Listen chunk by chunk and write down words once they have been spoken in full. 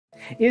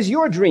Is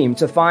your dream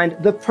to find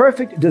the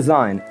perfect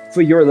design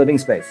for your living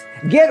space?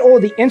 Get all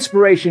the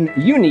inspiration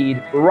you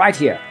need right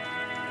here.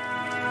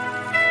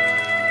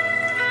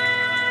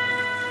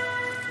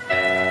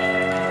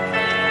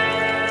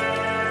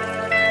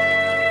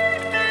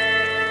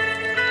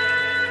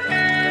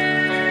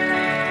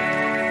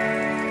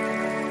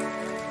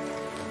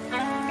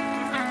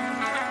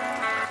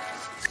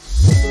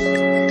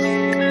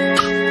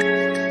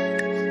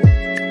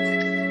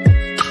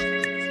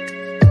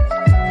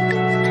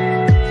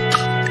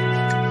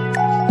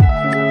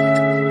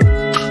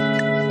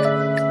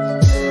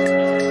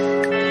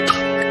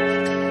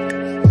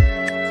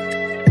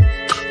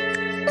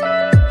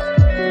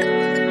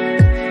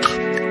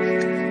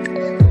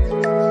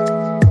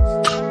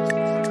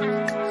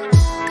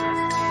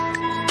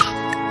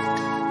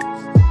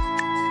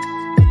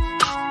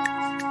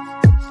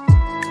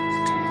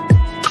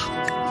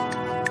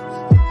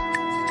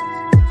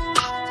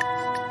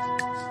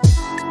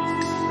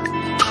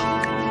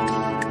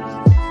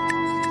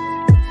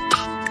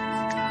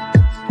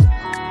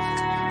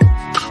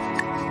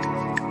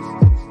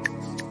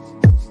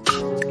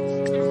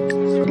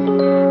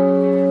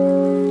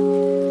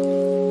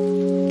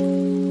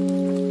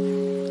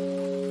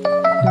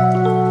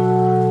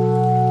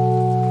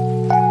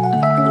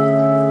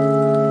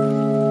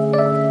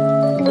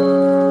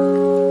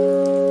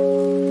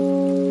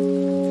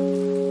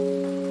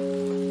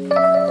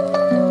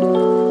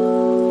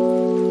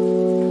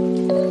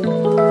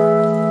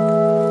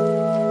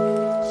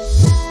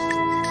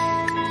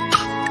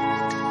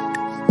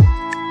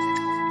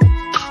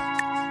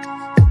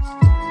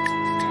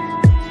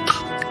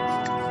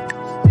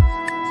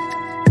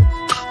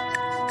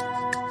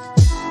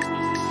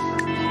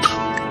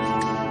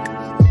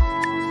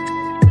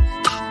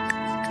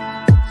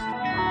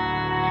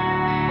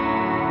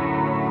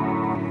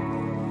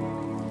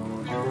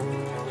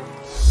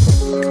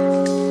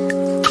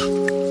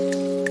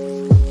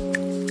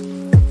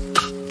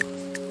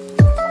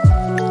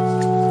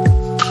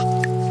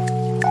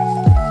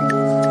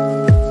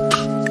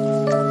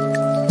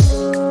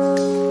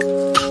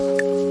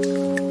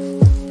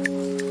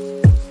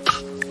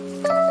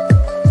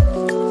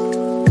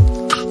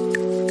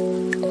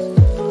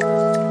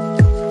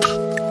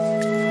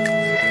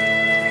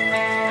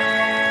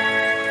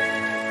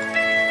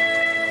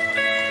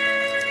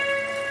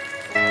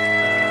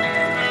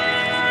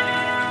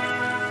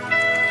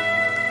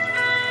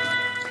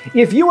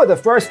 If you are the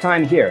first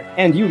time here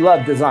and you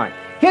love design,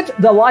 hit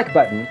the like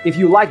button if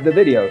you like the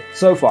video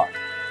so far.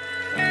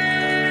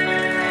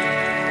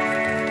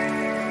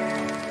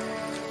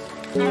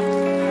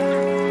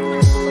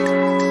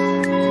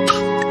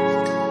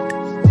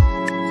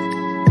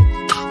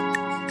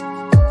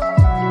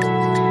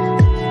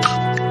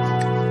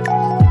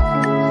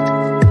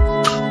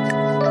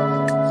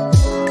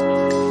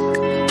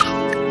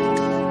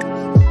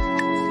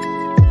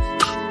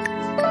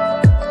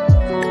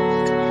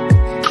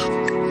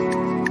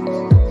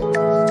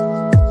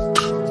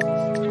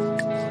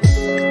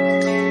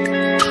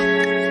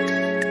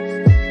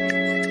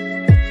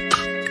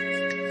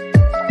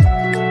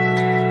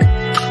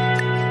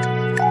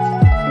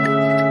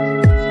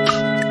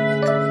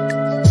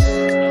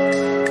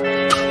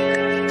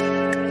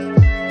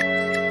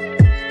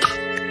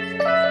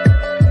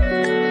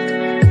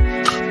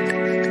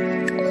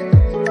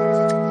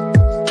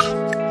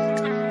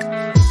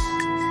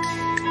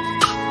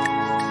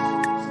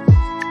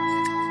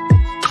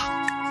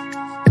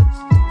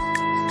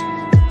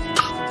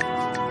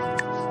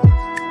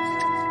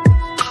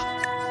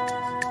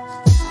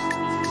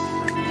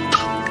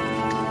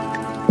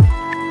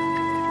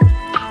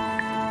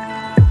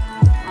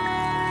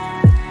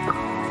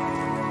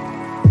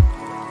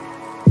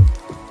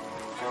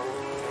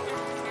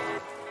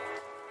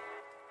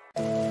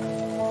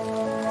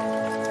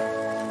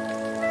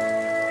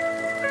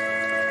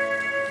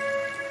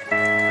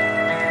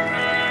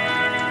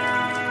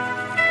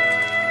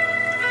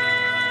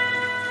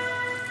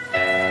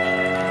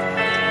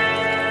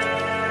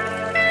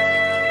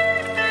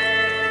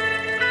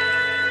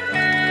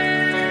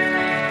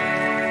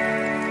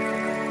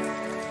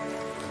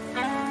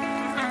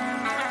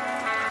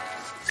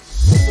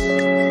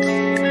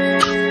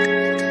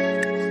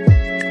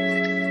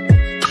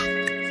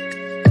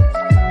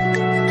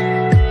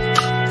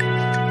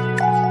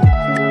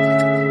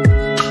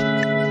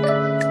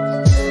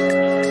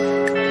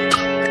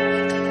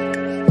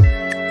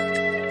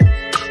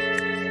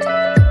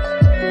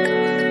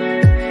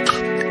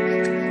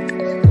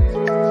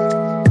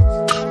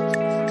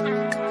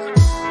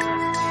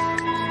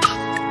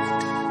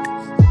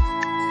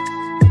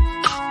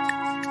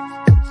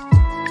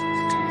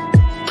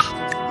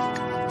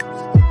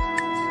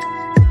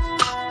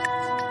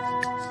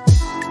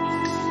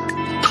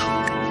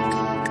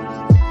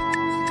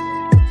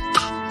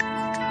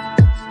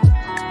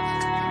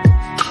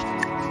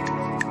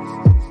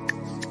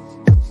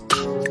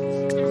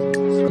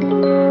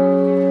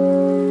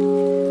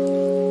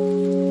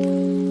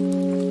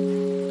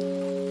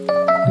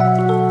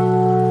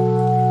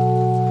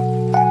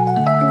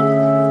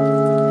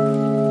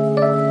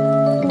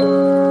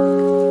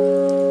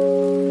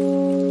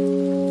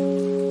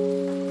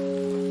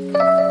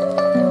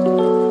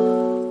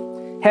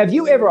 Have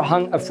you ever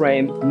hung a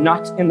frame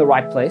not in the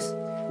right place?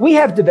 We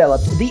have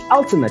developed the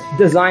ultimate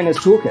designer's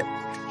toolkit.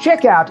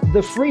 Check out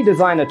the free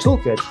designer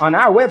toolkit on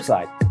our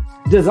website,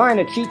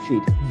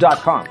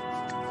 designercheatsheet.com.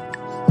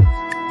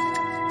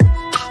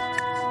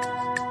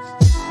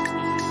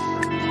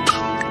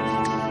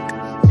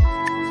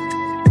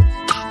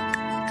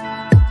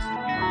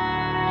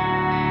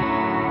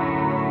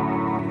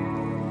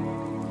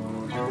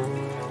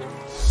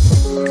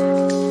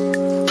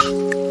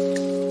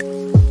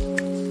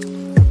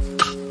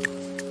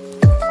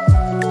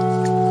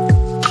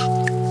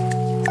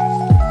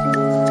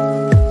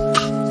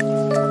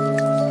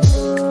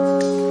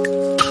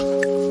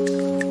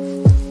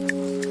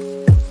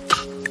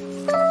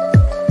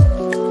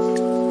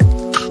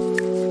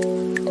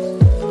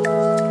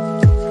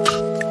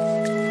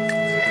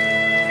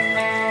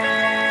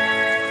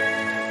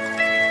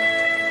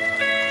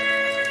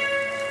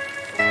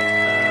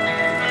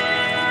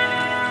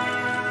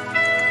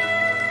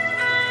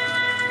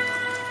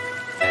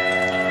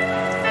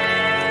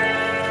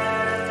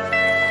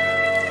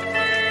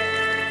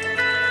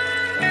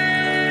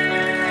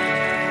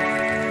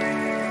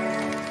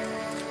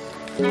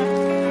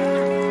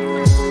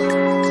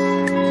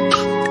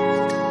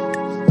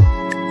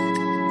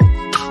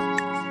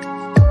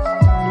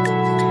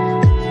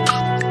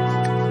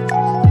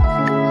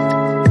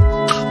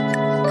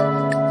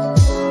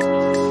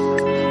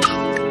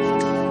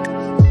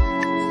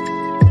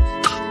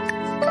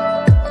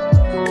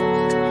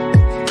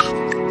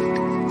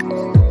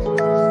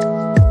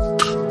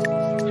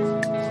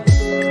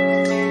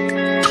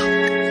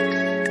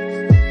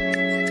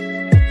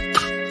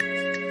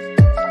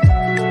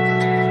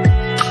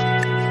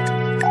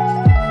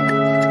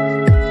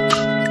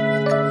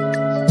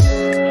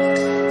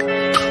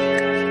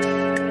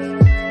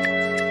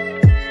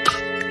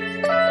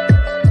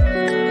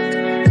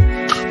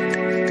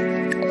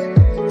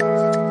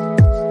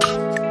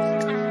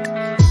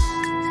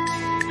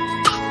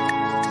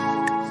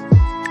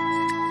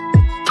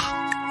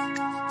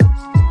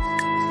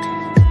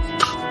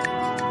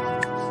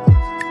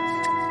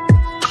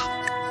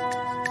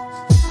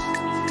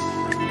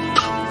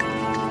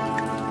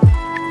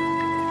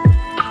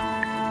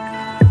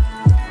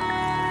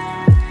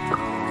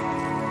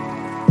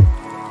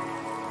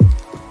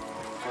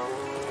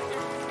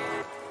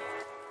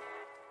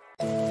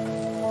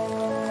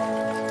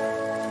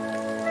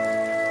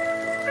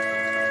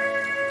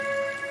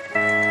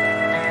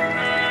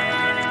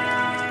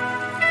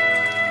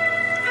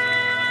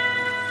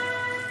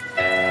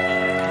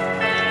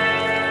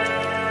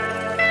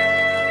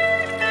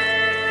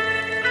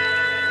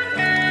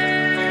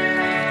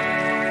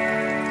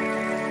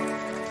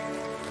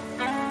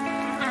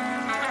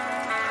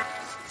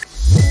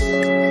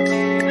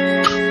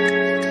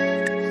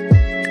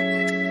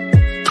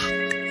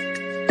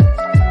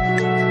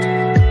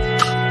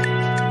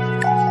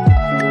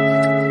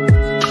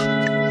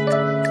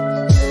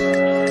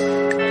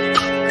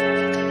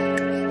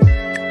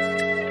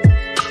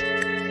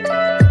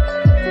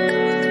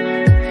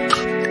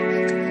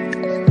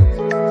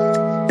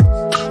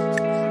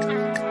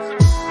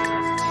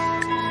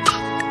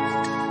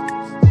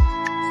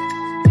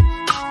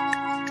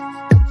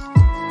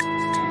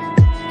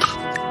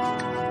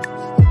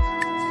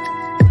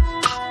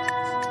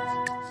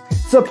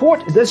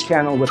 Support this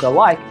channel with a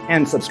like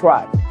and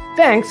subscribe.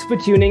 Thanks for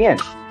tuning in.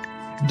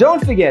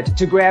 Don't forget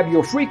to grab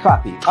your free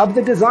copy of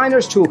the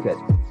Designer's Toolkit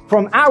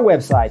from our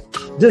website,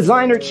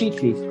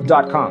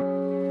 designercheatsheet.com.